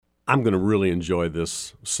I'm going to really enjoy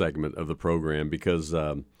this segment of the program because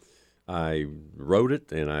I wrote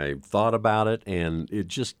it and I thought about it, and it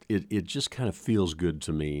just kind of feels good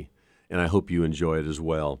to me, and I hope you enjoy it as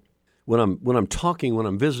well. When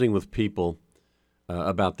I'm visiting with people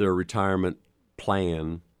about their retirement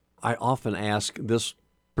plan, I often ask this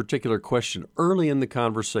particular question early in the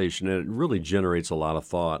conversation, and it really generates a lot of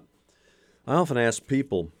thought. I often ask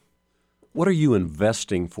people, what are you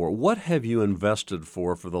investing for? What have you invested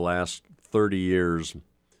for the last 30 years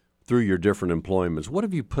through your different employments? What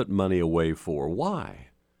have you put money away for? Why?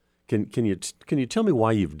 Can you tell me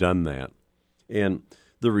why you've done that? And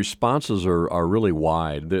the responses are really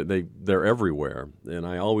wide. They're everywhere. And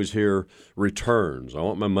I always hear returns. I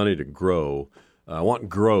want my money to grow. I want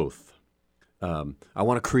growth. I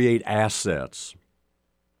want to create assets.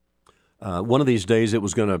 One of these days it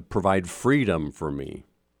was going to provide freedom for me.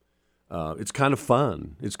 It's kind of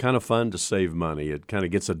fun. It's kind of fun to save money. It kind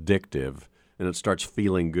of gets addictive, and it starts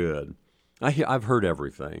feeling good. I've heard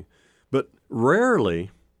everything. But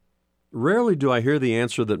rarely do I hear the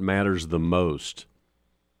answer that matters the most,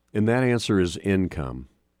 and that answer is income.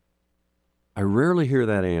 I rarely hear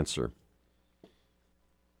that answer.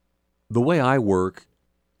 The way I work,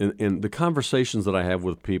 and the conversations that I have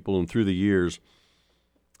with people, and through the years,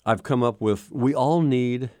 I've come up with, we all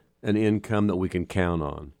need an income that we can count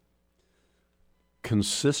on.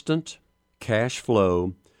 Consistent cash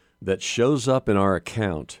flow that shows up in our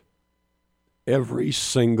account every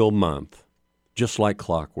single month, just like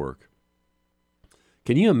clockwork.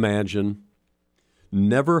 Can you imagine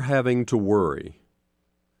never having to worry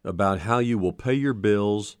about how you will pay your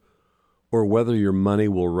bills or whether your money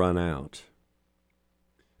will run out?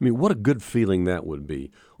 I mean, what a good feeling that would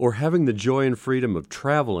be. Or having the joy and freedom of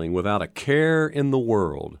traveling without a care in the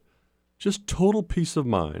world. Just total peace of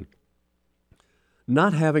mind.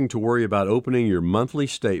 Not having to worry about opening your monthly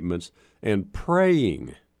statements and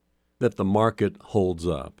praying that the market holds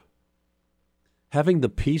up. Having the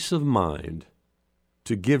peace of mind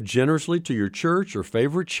to give generously to your church or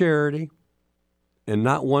favorite charity and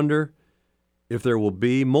not wonder if there will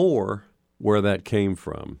be more where that came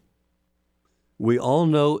from. We all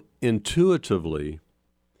know intuitively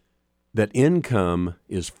that income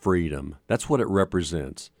is freedom. That's what it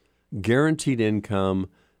represents. Guaranteed income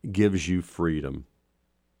gives you freedom.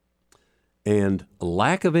 And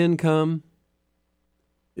lack of income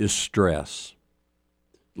is stress.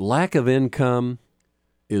 Lack of income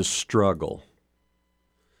is struggle.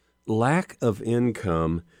 Lack of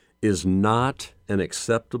income is not an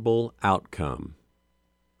acceptable outcome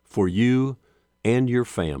for you and your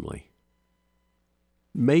family.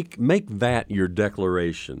 Make that your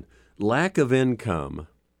declaration. Lack of income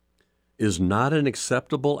is not an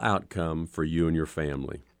acceptable outcome for you and your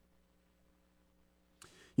family.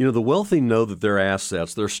 You know, the wealthy know that their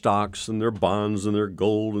assets, their stocks and their bonds and their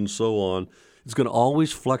gold and so on, is going to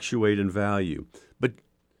always fluctuate in value.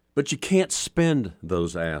 But you can't spend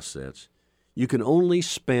those assets. You can only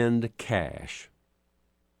spend cash.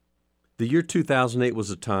 The year 2008 was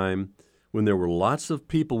a time when there were lots of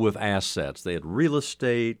people with assets. They had real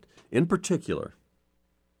estate in particular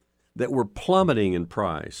that were plummeting in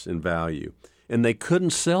price and value, and they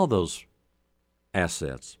couldn't sell those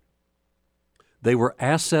assets. They were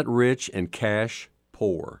asset rich and cash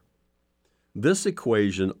poor. This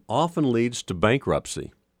equation often leads to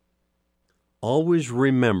bankruptcy. Always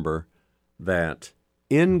remember that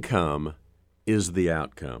income is the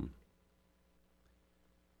outcome.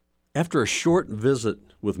 After a short visit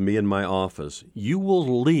with me in my office, you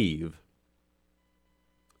will leave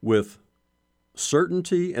with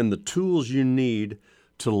certainty and the tools you need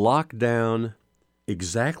to lock down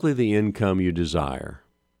exactly the income you desire.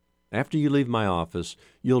 After you leave my office,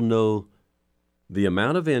 you'll know the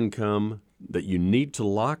amount of income that you need to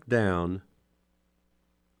lock down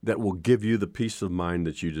that will give you the peace of mind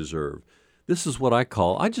that you deserve. This is what I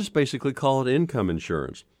just basically call it income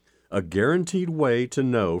insurance, a guaranteed way to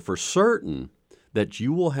know for certain that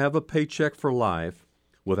you will have a paycheck for life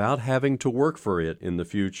without having to work for it in the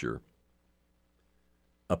future.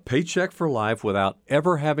 A paycheck for life without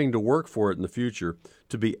ever having to work for it in the future,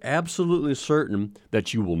 to be absolutely certain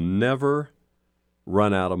that you will never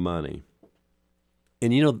run out of money.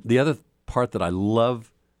 And you know, the other part that I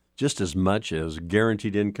love just as much as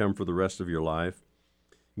guaranteed income for the rest of your life,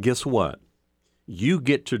 guess what? You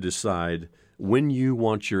get to decide when you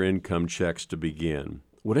want your income checks to begin.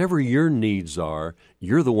 Whatever your needs are,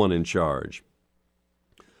 you're the one in charge.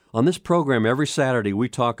 On this program, every Saturday, we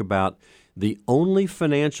talk about the only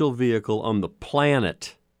financial vehicle on the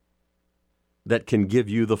planet that can give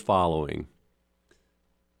you the following: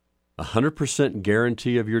 100%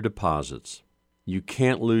 guarantee of your deposits, you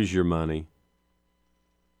can't lose your money,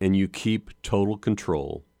 and you keep total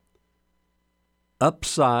control.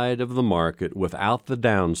 Upside of the market without the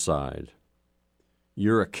downside.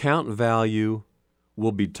 Your account value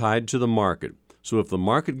will be tied to the market. So if the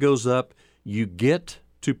market goes up, you get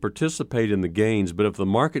to participate in the gains, but if the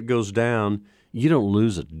market goes down, you don't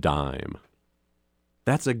lose a dime.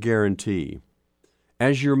 That's a guarantee.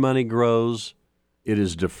 As your money grows, it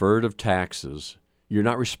is deferred of taxes. You're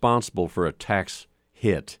not responsible for a tax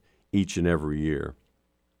hit each and every year.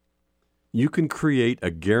 You can create a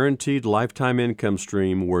guaranteed lifetime income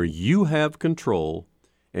stream where you have control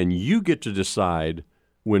and you get to decide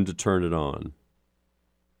when to turn it on.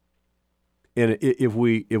 And if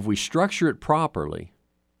we structure it properly,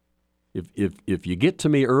 if you get to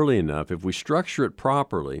me early enough, if we structure it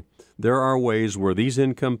properly, there are ways where these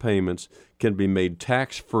income payments can be made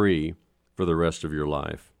tax-free for the rest of your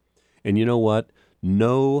life. And you know what?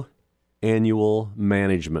 No annual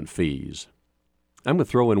management fees. I'm going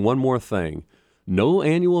to throw in one more thing. No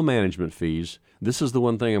annual management fees. This is the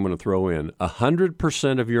one thing I'm going to throw in.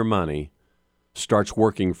 100% of your money starts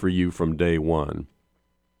working for you from day one.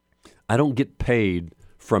 I don't get paid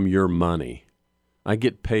from your money. I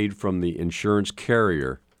get paid from the insurance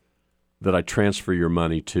carrier that I transfer your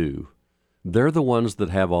money to. They're the ones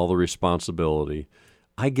that have all the responsibility.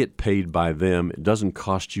 I get paid by them. It doesn't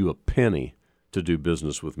cost you a penny to do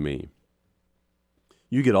business with me.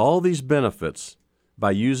 You get all these benefits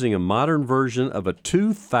by using a modern version of a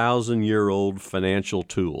 2,000-year-old financial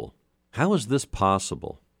tool. How is this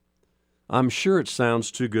possible? I'm sure it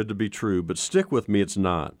sounds too good to be true, but stick with me, it's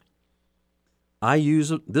not. I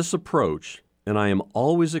use this approach, and I am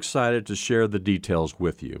always excited to share the details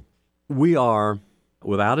with you. We are,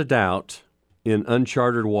 without a doubt, in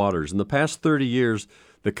uncharted waters. In the past 30 years,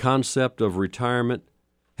 the concept of retirement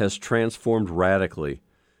has transformed radically.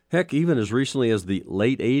 Heck, even as recently as the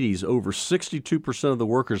late 80s, over 62% of the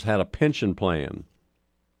workers had a pension plan.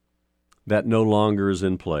 That no longer is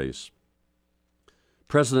in place.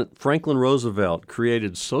 President Franklin Roosevelt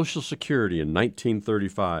created Social Security in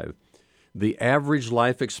 1935. The average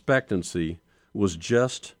life expectancy was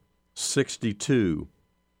just 62,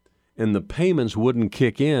 and the payments wouldn't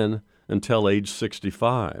kick in until age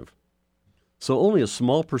 65. So only a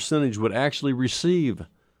small percentage would actually receive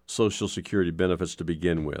Social Security benefits to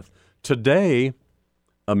begin with. Today,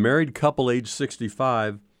 a married couple age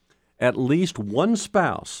 65, at least one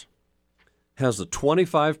spouse has a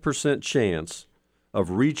 25% chance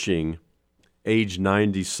of reaching age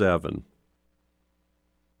 97.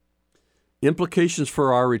 Implications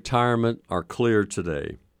for our retirement are clear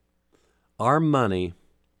today. Our money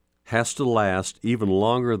has to last even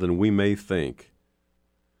longer than we may think.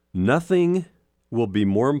 Nothing will be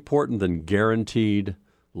more important than guaranteed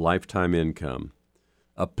lifetime income.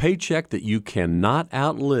 A paycheck that you cannot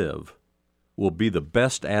outlive will be the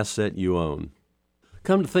best asset you own.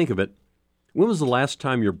 Come to think of it, when was the last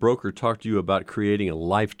time your broker talked to you about creating a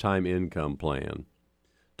lifetime income plan?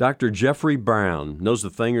 Dr. Jeffrey Brown knows a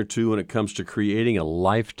thing or two when it comes to creating a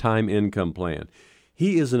lifetime income plan.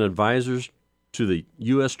 He is an advisor to the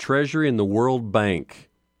U.S. Treasury and the World Bank,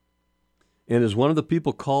 and is one of the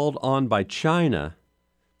people called on by China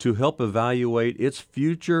to help evaluate its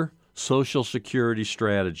future Social Security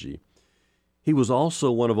strategy. He was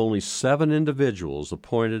also one of only 7 individuals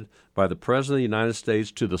appointed by the President of the United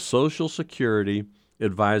States to the Social Security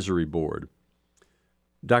Advisory Board.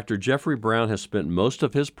 Dr. Jeffrey Brown has spent most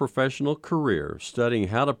of his professional career studying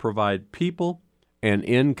how to provide people an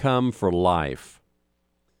income for life.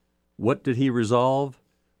 What did he resolve?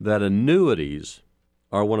 That annuities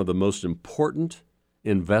are one of the most important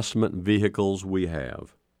investment vehicles we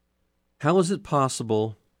have. How is it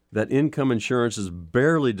possible that income insurance is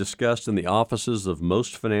barely discussed in the offices of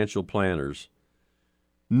most financial planners,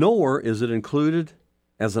 nor is it included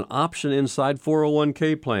as an option inside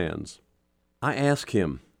 401k plans? I ask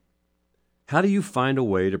him, how do you find a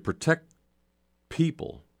way to protect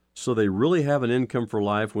people so they really have an income for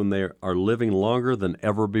life when they are living longer than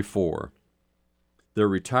ever before? They're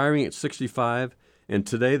retiring at 65, and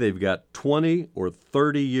today they've got 20 or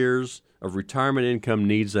 30 years of retirement income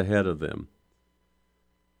needs ahead of them.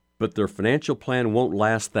 But their financial plan won't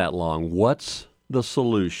last that long. What's the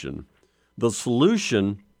solution? The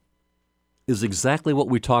solution is exactly what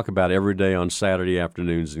we talk about every day on Saturday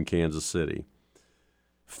afternoons in Kansas City.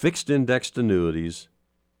 Fixed indexed annuities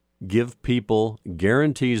give people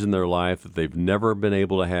guarantees in their life that they've never been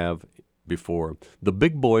able to have before. The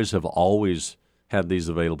big boys have always had these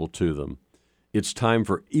available to them. It's time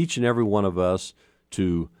for each and every one of us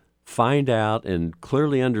to find out and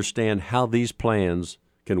clearly understand how these plans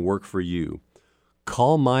can work for you.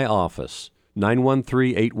 Call my office,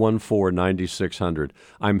 913-814-9600.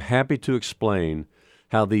 I'm happy to explain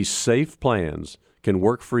how these safe plans can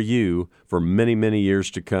work for you for many, many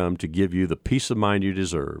years to come to give you the peace of mind you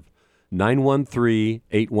deserve.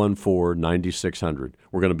 913-814-9600.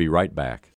 We're going to be right back.